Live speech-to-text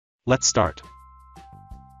Let's start.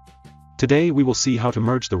 Today we will see how to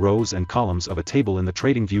merge the rows and columns of a table in the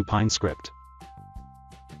TradingView Pine script.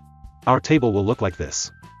 Our table will look like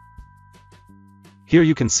this. Here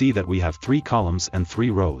you can see that we have 3 columns and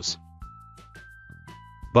 3 rows.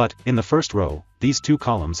 But, in the first row, these 2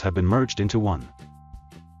 columns have been merged into one.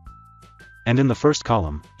 And in the first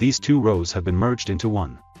column, these 2 rows have been merged into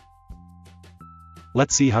one.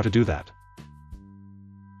 Let's see how to do that.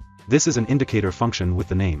 This is an indicator function with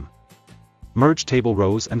the name merge table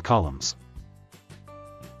rows and columns.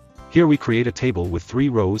 Here we create a table with 3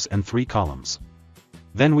 rows and 3 columns.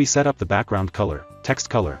 Then we set up the background color, text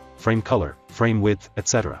color, frame width,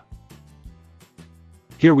 etc.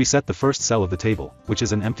 Here we set the first cell of the table, which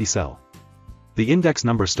is an empty cell. The index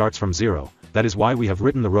number starts from 0, that is why we have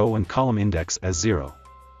written the row and column index as 0.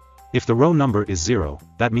 If the row number is 0,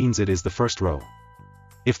 that means it is the first row.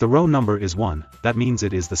 If the row number is 1, that means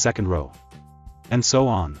it is the second row. And so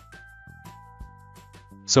on.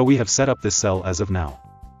 So we have set up this cell as of now.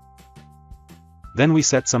 Then we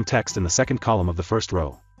set some text in the second column of the first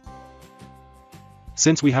row.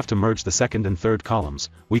 Since we have to merge the second and third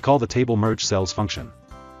columns, we call the table merge cells function.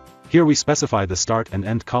 Here we specify the start and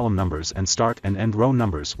end column numbers and start and end row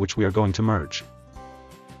numbers which we are going to merge.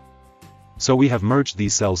 So we have merged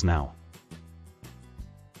these cells now.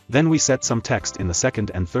 Then we set some text in the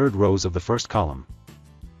second and third rows of the first column.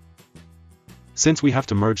 Since we have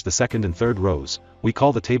to merge the second and third rows, we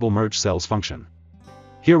call the table merge cells function.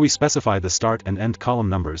 Here we specify the start and end column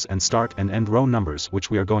numbers and start and end row numbers which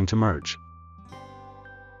we are going to merge.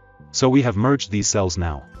 So we have merged these cells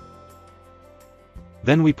now.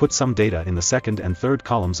 Then we put some data in the second and third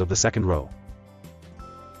columns of the second row.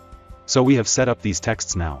 So we have set up these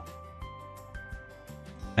texts now.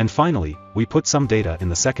 And finally, we put some data in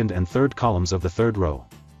the second and third columns of the third row.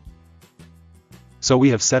 So we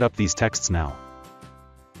have set up these texts now.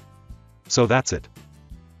 So that's it.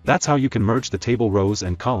 That's how you can merge the table rows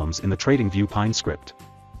and columns in the TradingView Pine script.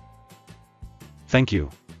 Thank you.